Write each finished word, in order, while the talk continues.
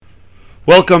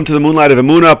Welcome to the moonLight of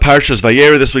Emuna, Parshas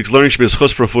Vayera. This week's learning should be a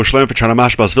schus for Fuhr Shlem for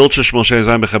Chanamash Bas Vilcha, Shmuel Shei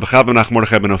Zayin Becheb Bechab, Menachem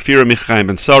Mordechai Ben Ofira, Michaim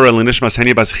Ben Sarah, Lenishmas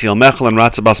Henya Bas Chiel Mechel, and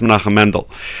Ratza Bas Menachem Mendel.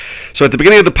 So at the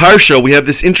beginning of the Parsha, we have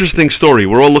this interesting story.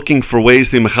 We're all looking for ways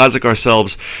to mechazik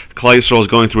ourselves. Klal Yisrael is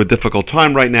going through a difficult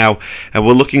time right now, and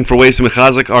we're looking for ways to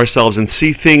mechazik ourselves and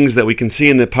see things that we can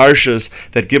see in the Parshas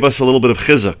that give us a little bit of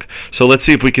chizuk. So let's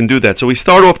see if we can do that. So we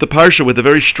start off the Parsha with a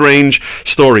very strange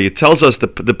story. It tells us the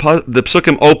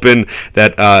psukim open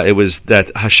that it was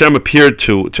that Hashem appeared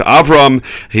to Avram.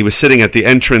 He was sitting at the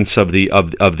entrance of the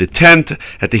tent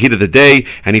at the heat of the day,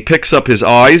 and he picks up his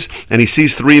eyes and he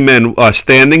sees three men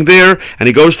standing there, and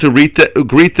he goes to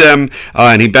greet them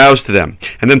and he bows to them.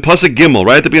 And then Pasuk Gimel,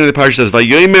 right at the beginning of the parasha, says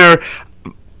Vayomer.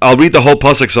 I'll read the whole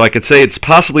pasuk so I could say it's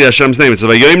possibly Hashem's name. It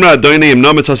says,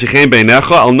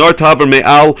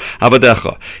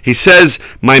 He says,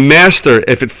 my master,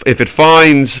 if it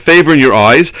finds favor in your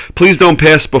eyes, please don't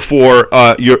pass before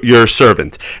your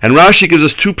servant. And Rashi gives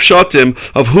us two pshatim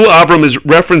of who Avram is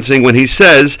referencing when he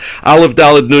says Aleph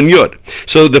Daled Nun Yud.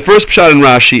 So the first pshat in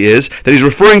Rashi is that he's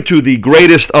referring to the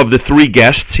greatest of the three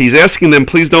guests. He's asking them,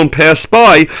 please don't pass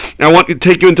by. I want to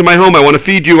take you into my home. I want to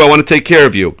feed you. I want to take care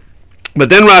of you. But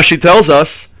then Rashi tells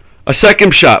us a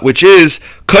second shot, which is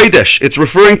Kodesh. It's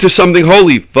referring to something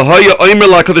holy. Avram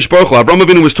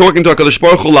Avinu was talking to HaKadosh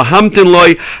Baruch Hu, Lahamtin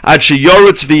loy ad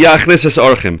sheyoretz v'yachnes es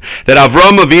orchim. That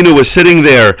Avram Avinu was sitting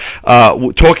there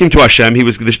talking to Hashem.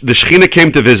 The Shechina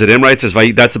came to visit him, right? It says,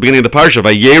 that's the beginning of the parsha.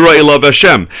 Vayera elav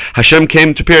Hashem. Hashem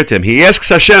came to appear to him. He asks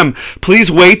Hashem,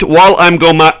 please wait while I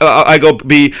go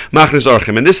be machnes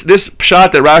orchim. And this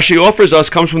pshat that Rashi offers us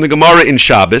comes from the Gemara in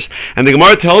Shabbos. And the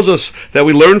Gemara tells us that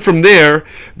we learn from there,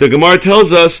 that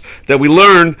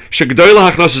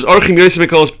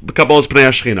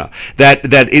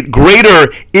it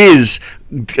greater is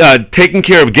taking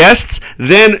care of guests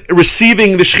than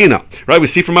receiving the Shechina. Right? We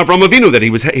see from Avram Avinu that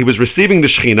he was receiving the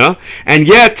Shechina, and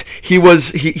yet he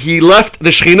left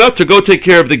the Shechina to go take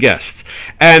care of the guests.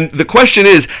 And the question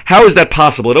is, how is that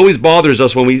possible? It always bothers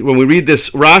us when we read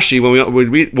this Rashi, when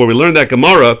we learn that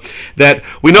Gemara, that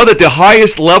we know that the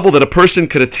highest level that a person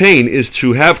could attain is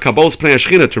to have Kabbalas Pnei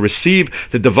Shechina, to receive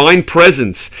the divine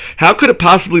presence. How could it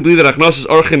possibly be that Achnosis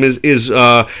Orchim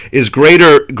is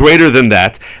greater than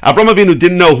that? Avram Avinu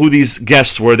didn't know who these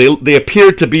guests were. They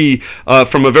appeared to be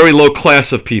from a very low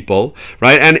class of people,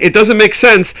 right? And it doesn't make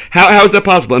sense. How is that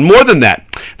possible? And more than that,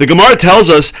 the Gemara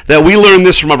tells us that we learn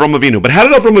this from Avram Avinu. But how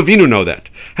did Avram Avinu know that?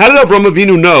 How did Avram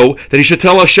Avinu know that he should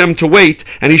tell Hashem to wait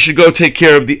and he should go take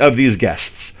care of these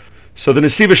guests? So the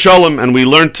Nesiva Shalom, and we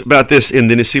learned about this in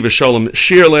the Nesiva Shalom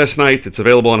Shir last night. It's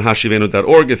available on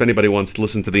hashivenu.org if anybody wants to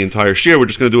listen to the entire Shir. We're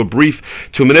just going to do a brief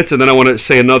 2 minutes, and then I want to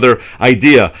say another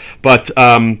idea. But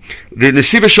the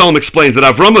Nesiva Shalom explains that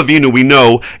Avram Avinu, we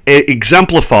know,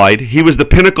 exemplified, he was the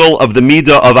pinnacle of the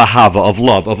midah of ahava, of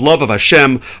love of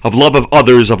Hashem, of love of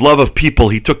others, of love of people.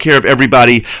 He took care of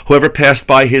everybody. Whoever passed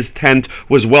by his tent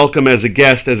was welcome as a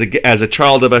guest, as a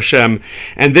child of Hashem.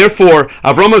 And therefore,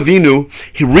 Avram Avinu,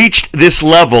 he reached this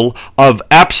level of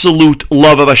absolute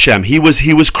love of Hashem. He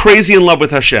was crazy in love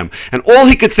with Hashem. And all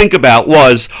he could think about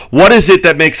was, what is it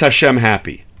that makes Hashem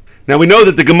happy? Now we know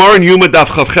that the Gemara in Yuma Daf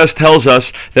Chavches tells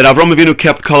us that Avram Avinu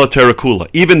kept Kol HaTorah Kula.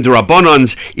 Even the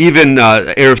Rabbanans, even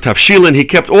Erev Tavshilin, he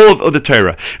kept all of the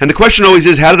Torah. And the question always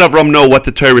is, how did Avram know what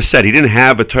the Torah said? He didn't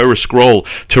have a Torah scroll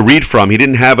to read from. He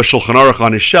didn't have a Shulchan Aruch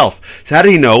on his shelf. So how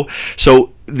did he know?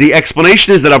 So the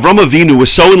explanation is that Avram Avinu was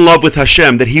so in love with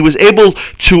Hashem that he was able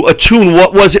to attune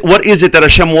what is it that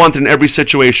Hashem wanted in every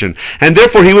situation, and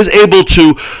therefore he was able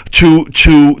to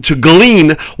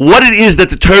glean what it is that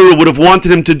the Torah would have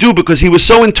wanted him to do, because he was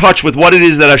so in touch with what it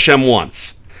is that Hashem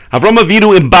wants. Avram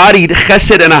Avinu embodied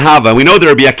chesed and ahava. We know that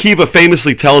Rabbi Akiva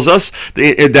famously tells us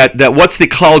that what's the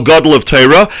klal gadol of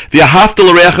Torah? V'ahavta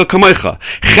l'reacha kamocha.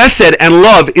 Chesed and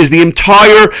love is the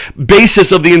entire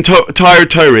basis of the entire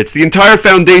Torah. It's the entire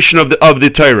foundation of the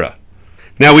Torah.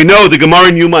 Now we know the Gemara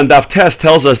in Yuma and Daf Tes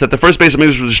tells us that the first base of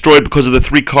English was destroyed because of the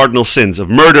three cardinal sins of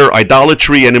murder,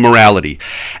 idolatry, and immorality.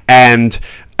 And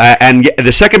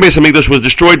the second base of English was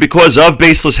destroyed because of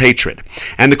baseless hatred.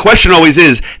 And the question always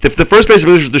is, if the first base of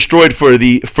English was destroyed for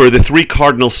the three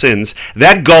cardinal sins,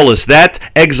 that gullus, that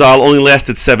exile, only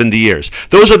lasted 70 years.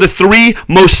 Those are the three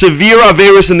most severe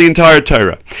averos in the entire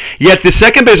Torah. Yet the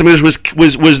second base of English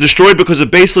was destroyed because of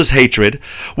baseless hatred,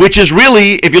 which is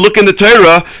really, if you look in the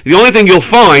Torah, the only thing you'll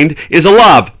find is a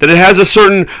lav, that it has a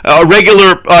certain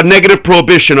regular negative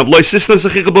prohibition of lo yisisna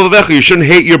sachicha b'vavecha, you shouldn't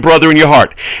hate your brother in your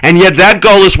heart. And yet that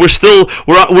gullus galus,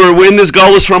 we're in this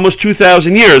galus for almost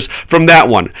 2,000 years from that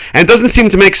one, and it doesn't seem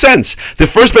to make sense. The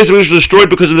first base of English was destroyed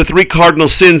because of the three cardinal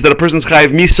sins that a person's chayiv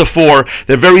misa for.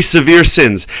 They're very severe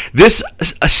sins. This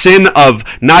a sin of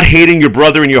not hating your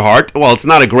brother in your heart, well, it's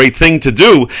not a great thing to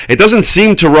do. It doesn't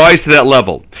seem to rise to that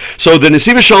level. So the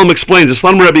Nesiv Shalom explains, the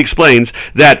Slonimer Rebbe explains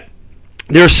that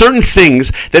there are certain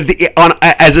things that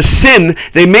as a sin,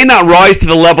 they may not rise to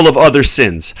the level of other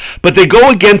sins, but they go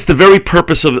against the very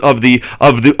purpose of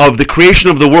the creation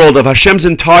of the world, of Hashem's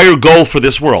entire goal for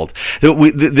this world. The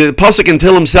pasuk in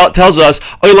Tehillim tells us,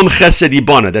 Olam Chesed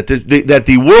Yibana, that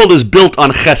the world is built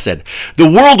on Chesed. The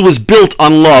world was built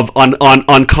on love,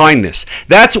 on kindness.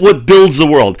 That's what builds the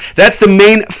world. That's the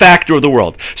main factor of the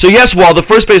world. So yes, while the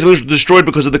first base was destroyed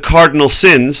because of the cardinal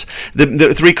sins,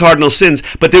 the three cardinal sins,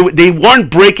 but they weren't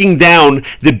breaking down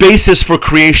the basis for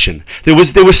creation. There was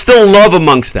still love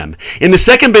amongst them. In the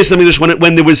second base of English,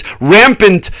 when there was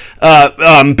rampant,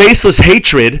 baseless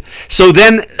hatred, so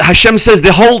then Hashem says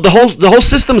the whole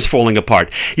system's falling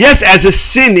apart. Yes, as a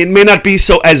sin, it may not be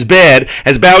so as bad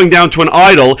as bowing down to an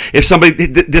idol if somebody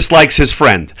dislikes his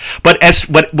friend. But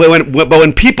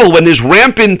when there's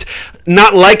rampant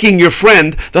not liking your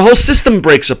friend, the whole system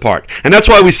breaks apart. And that's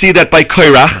why we see that by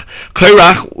Korach,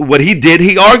 what he did,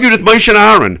 he argued with Moshe and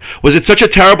Aaron. Was it such a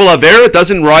terrible Avera? It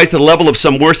doesn't rise to the level of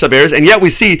some worse Averas, and yet we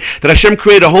see that Hashem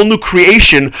created a whole new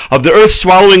creation of the earth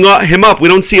swallowing him up. We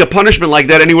don't see a punishment like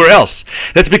that anywhere else.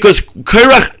 That's because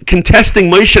Korach contesting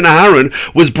Moshe and Aaron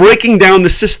was breaking down the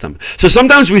system. So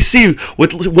sometimes we see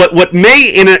what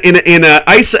may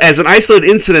as an isolated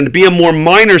incident be a more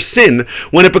minor sin,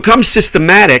 when it becomes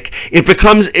systematic,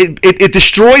 it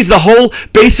destroys the whole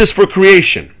basis for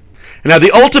creation. Now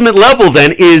the ultimate level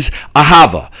then is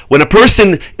ahava. When a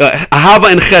person,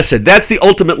 ahava and chesed, that's the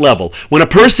ultimate level. When a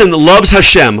person loves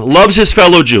Hashem, loves his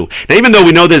fellow Jew. Now even though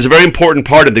we know there's a very important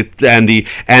part of and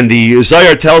the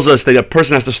Zohar tells us that a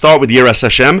person has to start with Yiras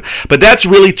Hashem, but that's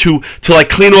really to like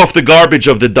clean off the garbage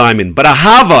of the diamond. But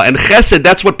ahava and chesed,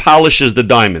 that's what polishes the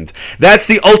diamond. That's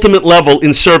the ultimate level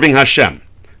in serving Hashem.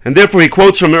 And therefore he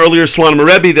quotes from an earlier Slonimer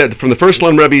Rebbe, that from the first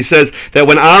Slonimer Rebbe, he says that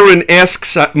when Aaron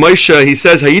asks Moshe, he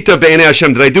says, Hayita be'enei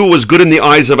Hashem, did I do what was good in the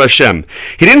eyes of Hashem?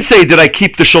 He didn't say, did I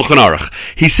keep the Shulchan Aruch?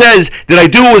 He says, did I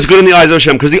do what was good in the eyes of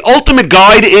Hashem? Because the ultimate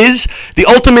goal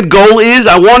is,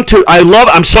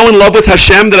 I'm so in love with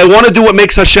Hashem that I want to do what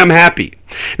makes Hashem happy.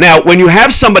 Now, when you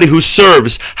have somebody who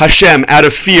serves Hashem out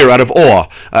of fear, out of awe,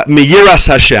 Meyiras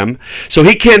Hashem, so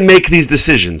he can't make these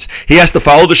decisions. He has to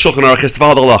follow the Shulchan Aruch, he has to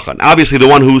follow the Halacha. And obviously, the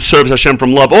one who serves Hashem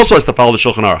from love also has to follow the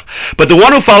Shulchan Aruch. But the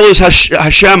one who follows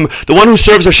Hashem, the one who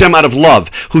serves Hashem out of love,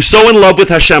 who's so in love with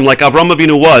Hashem, like Avraham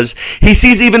Avinu was, he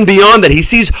sees even beyond that. He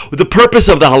sees the purpose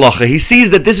of the Halacha. He sees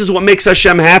that this is what makes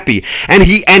Hashem happy, and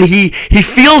he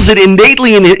feels it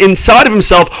innately inside of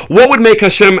himself. What would make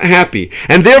Hashem happy?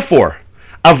 And therefore,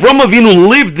 Avraham Avinu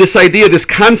lived this idea, this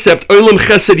concept, Olam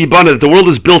Chesed Yibana, that the world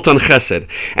is built on Chesed.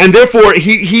 And therefore,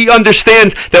 he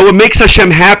understands that what makes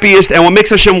Hashem happiest and what makes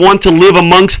Hashem want to live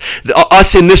amongst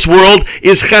us in this world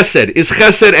is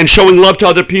Chesed and showing love to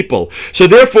other people. So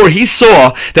therefore, he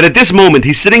saw that at this moment,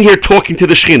 he's sitting here talking to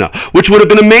the Shekhinah, which would have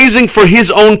been amazing for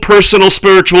his own personal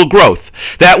spiritual growth.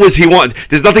 That was he wanted.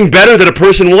 There's nothing better that a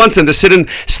person wants than to sit and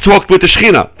talk with the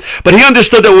Shekhinah. But he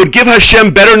understood that what would give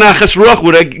Hashem better nachas ruach,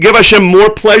 would give Hashem more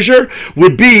pleasure,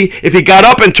 would be if he got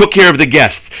up and took care of the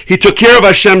guests. He took care of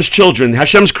Hashem's children,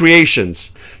 Hashem's creations.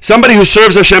 Somebody who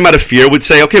serves Hashem out of fear would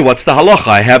say, okay, what's the halacha?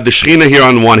 I have the Shekhinah here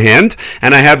on one hand,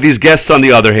 and I have these guests on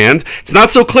the other hand. It's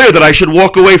not so clear that I should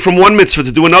walk away from one mitzvah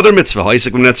to do another mitzvah. Right?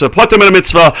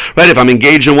 If I'm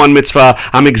engaged in one mitzvah,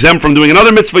 I'm exempt from doing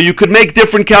another mitzvah. You could make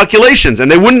different calculations, and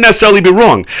they wouldn't necessarily be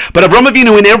wrong. But Avraham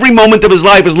Avinu, in every moment of his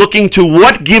life, is looking to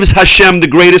what gives Hashem the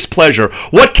greatest pleasure.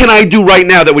 What can I do right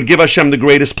now that would give Hashem the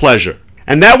greatest pleasure?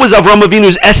 And that was Avraham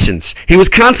Avinu's essence. He was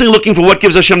constantly looking for what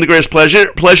gives Hashem the greatest pleasure,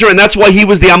 and that's why he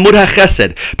was the Amud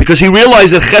HaChesed, because he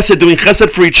realized that Chesed, doing Chesed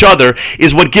for each other,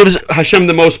 is what gives Hashem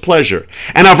the most pleasure.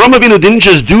 And Avraham Avinu didn't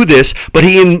just do this, but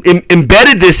he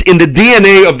embedded this in the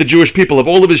DNA of the Jewish people, of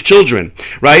all of his children,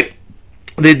 right?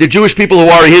 The Jewish people who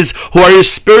are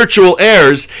his spiritual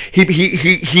heirs,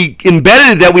 he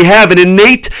embedded that we have an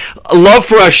innate love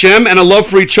for Hashem and a love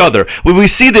for each other. We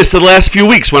see this the last few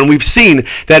weeks when we've seen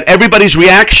that everybody's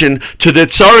reaction to the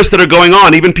tsaros that are going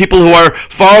on, even people who are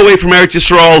far away from Eretz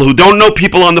Yisrael, who don't know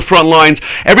people on the front lines,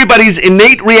 everybody's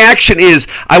innate reaction is,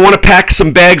 I want to pack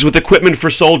some bags with equipment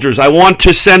for soldiers. I want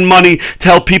to send money to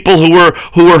help people who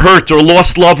were hurt or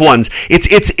lost loved ones. It's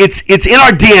in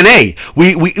our DNA.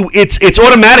 It's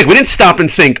automatic. We didn't stop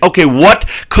and think, okay, what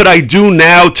could I do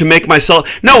now to make myself...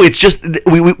 No, it's just,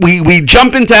 we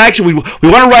jump into action. We want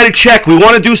to write a check. We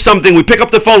want to do something. We pick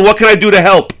up the phone. What can I do to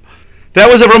help? That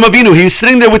was Avraham Avinu. He was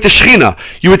sitting there with the Shekhinah.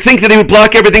 You would think that he would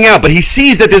block everything out, but he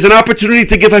sees that there's an opportunity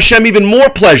to give Hashem even more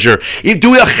pleasure.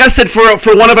 Do a chesed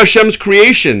for one of Hashem's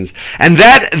creations. And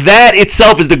that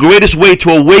itself is the greatest way to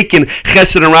awaken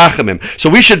chesed and rachamim. So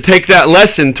we should take that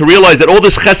lesson to realize that all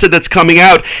this chesed that's coming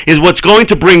out is what's going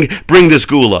to bring this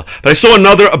gula. But I saw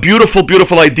a beautiful,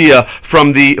 beautiful idea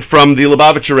from the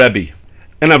Lubavitcher Rebbe.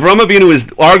 And Avraham Avinu is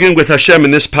arguing with Hashem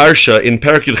in this parsha, in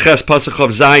Perek Yud Ches Pasuk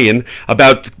of Zayin,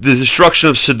 about the destruction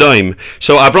of Sodom.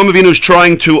 So Avraham Avinu is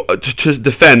trying to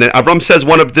defend. And Avraham says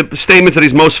one of the statements that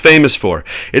he's most famous for.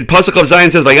 In Pasuk of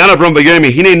Zayin says, "Vayan Avraham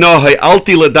v'yirmi hine nohai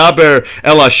alti ledaber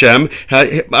el Hashem."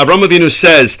 Avraham Avinu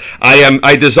says,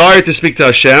 "I desire to speak to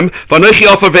Hashem. V'anochi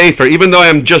ofar ve'efer, even though I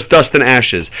am just dust and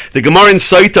ashes." The Gemara in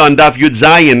Saita on Daf Yud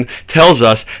Zayin tells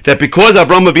us that because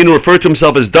Avraham Avinu referred to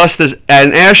himself as dust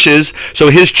and ashes,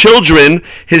 so his children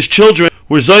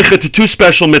were zoicha to two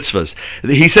special mitzvahs.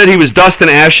 He said he was dust and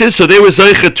ashes, so they were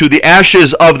zoicha to the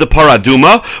ashes of the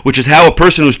paraduma, which is how a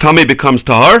person who's tamei becomes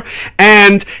tahar,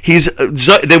 and we were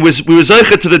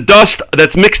zoicha to the dust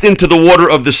that's mixed into the water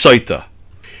of the soita.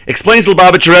 Explains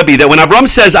Lubavitcher Rebbe that when Avram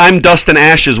says, "I'm dust and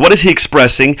ashes," what is he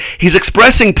expressing? He's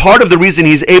expressing part of the reason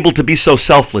he's able to be so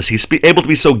selfless. He's able to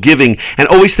be so giving and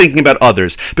always thinking about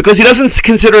others, because he doesn't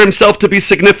consider himself to be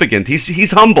significant.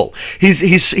 He's humble.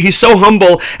 He's so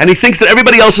humble, and he thinks that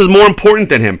everybody else is more important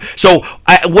than him. So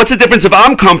what's the difference if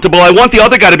I'm comfortable? I want the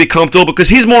other guy to be comfortable because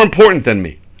he's more important than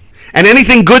me. And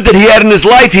anything good that he had in his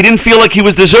life, he didn't feel like he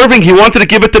was deserving. He wanted to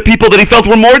give it to people that he felt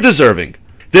were more deserving.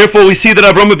 Therefore, we see that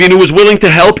Avraham Avinu was willing to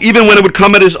help even when it would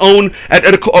come at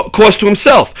a cost to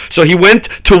himself. So he went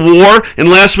to war. In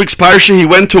last week's parsha, he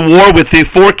went to war with the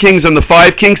 4 kings and the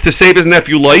 5 kings to save his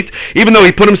nephew Light. Even though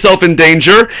he put himself in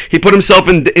danger, he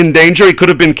could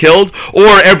have been killed.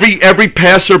 Or every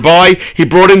passerby, he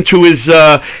brought into his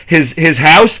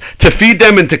house to feed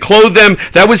them and to clothe them.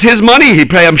 That was his money.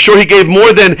 I'm sure he gave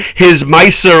more than his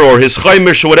meiser or his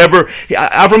chaimish or whatever.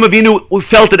 Avraham Avinu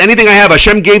felt that anything I have,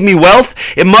 Hashem gave me wealth.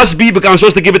 It must be because I'm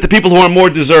supposed to give it to people who are more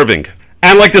deserving.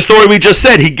 And like the story we just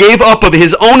said, he gave up of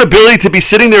his own ability to be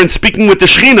sitting there and speaking with the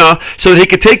Shekhinah so that he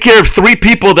could take care of 3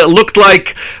 people that looked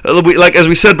like as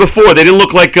we said before, they didn't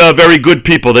look like very good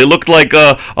people. They looked like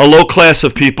a low class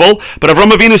of people. But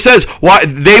Avraham Avinu says,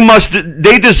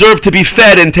 they deserve to be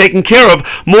fed and taken care of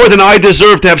more than I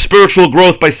deserve to have spiritual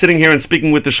growth by sitting here and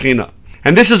speaking with the Shekhinah.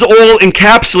 And this is all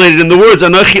encapsulated in the words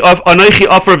Anochi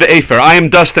Afar Ve'efer. I am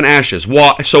dust and ashes.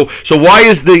 Why? So why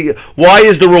is the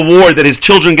reward that his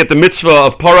children get the mitzvah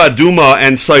of Para Aduma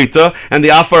and Saita and the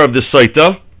Afar of the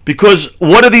Saita? Because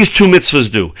what do these 2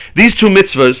 mitzvahs do? These 2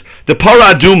 mitzvahs, the Para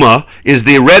Aduma is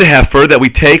the red heifer that we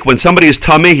take when somebody is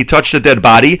tamei, he touched a dead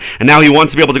body, and now he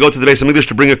wants to be able to go to the Beis HaMikdash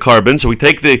to bring a carbon. So we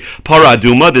take the Para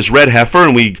Aduma, this red heifer,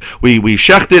 and we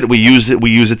shecht it, we use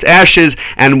its ashes,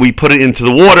 and we put it into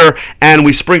the water, and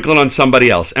we sprinkle it on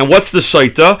somebody else. And what's the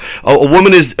Saita? A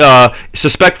woman is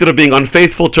suspected of being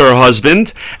unfaithful to her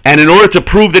husband, and in order to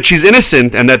prove that she's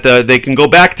innocent and that they can go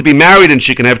back to be married and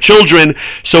she can have children,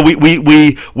 so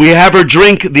we have her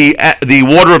drink the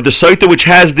water of the Saita, which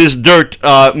has this dirt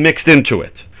mixed into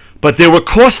it. But there were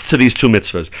costs to these 2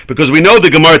 mitzvahs, because we know the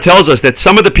Gemara tells us that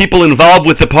some of the people involved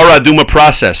with the Para Aduma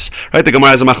process, right? The Gemara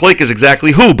has a machlek is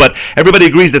exactly who, but everybody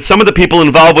agrees that some of the people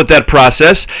involved with that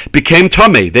process became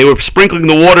tamei. They were sprinkling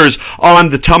the waters on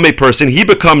the tamei person. He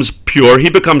becomes pure,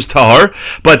 he becomes tahar,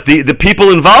 but the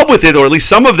people involved with it, or at least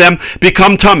some of them,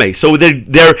 become tamei. So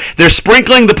they're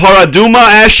sprinkling the Para Aduma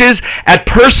ashes at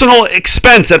personal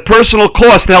expense, at personal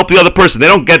cost to help the other person. They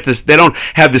don't get this. They don't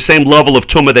have the same level of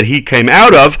tumah that he came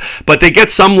out of, but they get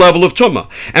some level of tumah.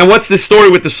 And what's the story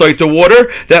with the Saita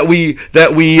water? That we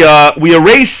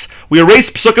erase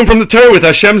psukim from the Torah with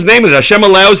Hashem's name, and Hashem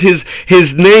allows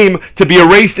his name to be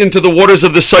erased into the waters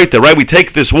of the Saita, right? We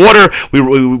take this water,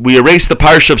 we erase the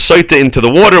parsha of Saita into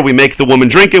the water, we make the woman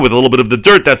drink it with a little bit of the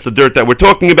dirt. That's the dirt that we're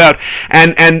talking about,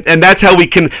 and that's how we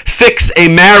can fix a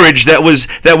marriage that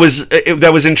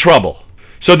was in trouble.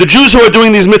 So the Jews who are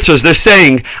doing these mitzvahs, they're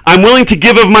saying, I'm willing to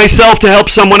give of myself to help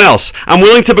someone else. I'm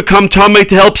willing to become tamei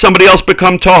to help somebody else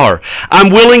become tahar.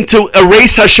 I'm willing to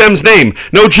erase Hashem's name.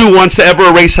 No Jew wants to ever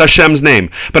erase Hashem's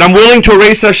name. But I'm willing to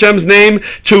erase Hashem's name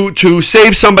to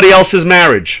save somebody else's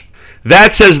marriage.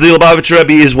 That, says the Lubavitcher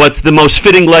Rebbe, is what's the most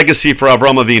fitting legacy for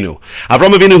Avraham Avinu.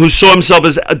 Avraham Avinu, who saw himself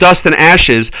as dust and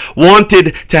ashes,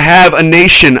 wanted to have a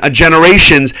nation,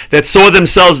 generations that saw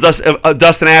themselves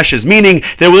dust and ashes, meaning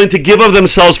they're willing to give of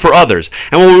themselves for others.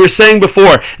 And what we were saying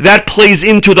before, that plays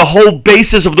into the whole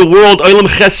basis of the world, Olam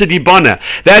Chesed Yibana.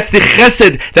 That's the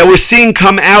Chesed that we're seeing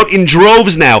come out in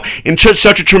droves now, in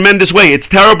such a tremendous way. It's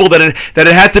terrible that it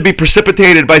had to be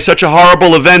precipitated by such a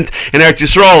horrible event in Eretz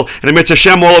Yisrael, and amidst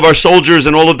Hashem, all of our soldiers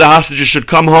and all of the hostages should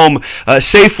come home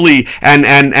safely and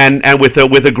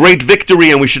with a great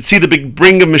victory, and we should see the big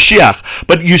bring of Mashiach.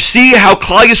 But you see how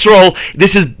Klal Yisrael,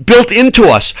 this is built into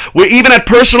us. We're even at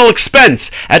personal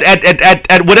expense,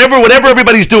 at whatever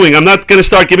everybody's doing. I'm not going to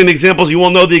start giving the examples. You all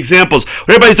know the examples. What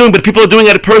everybody's doing, but people are doing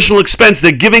it at personal expense.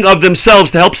 They're giving of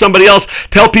themselves to help somebody else,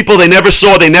 tell people they never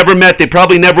saw, they never met, they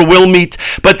probably never will meet,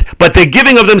 but they're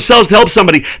giving of themselves to help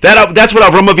somebody. That's what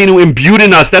Avraham Avinu imbued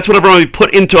in us. That's what Avraham Avinu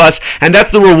put into us, and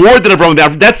that's the reward that Avraham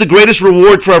Avinu. That's the greatest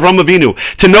reward for Avraham Avinu,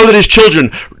 to know that his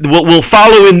children will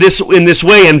follow in this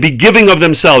way and be giving of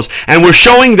themselves. And we're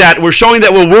showing that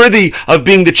we're worthy of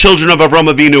being the children of Avraham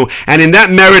Avinu. And in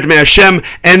that merit, may Hashem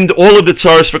end all of the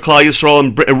tzaras for Klal Yisrael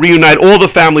and reunite all the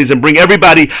families and bring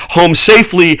everybody home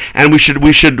safely. And we should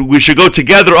go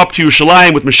together up to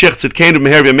Yerushalayim with Mashiach Tzidkenu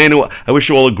Meher V'Yameinu. I wish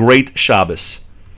you all a great Shabbos.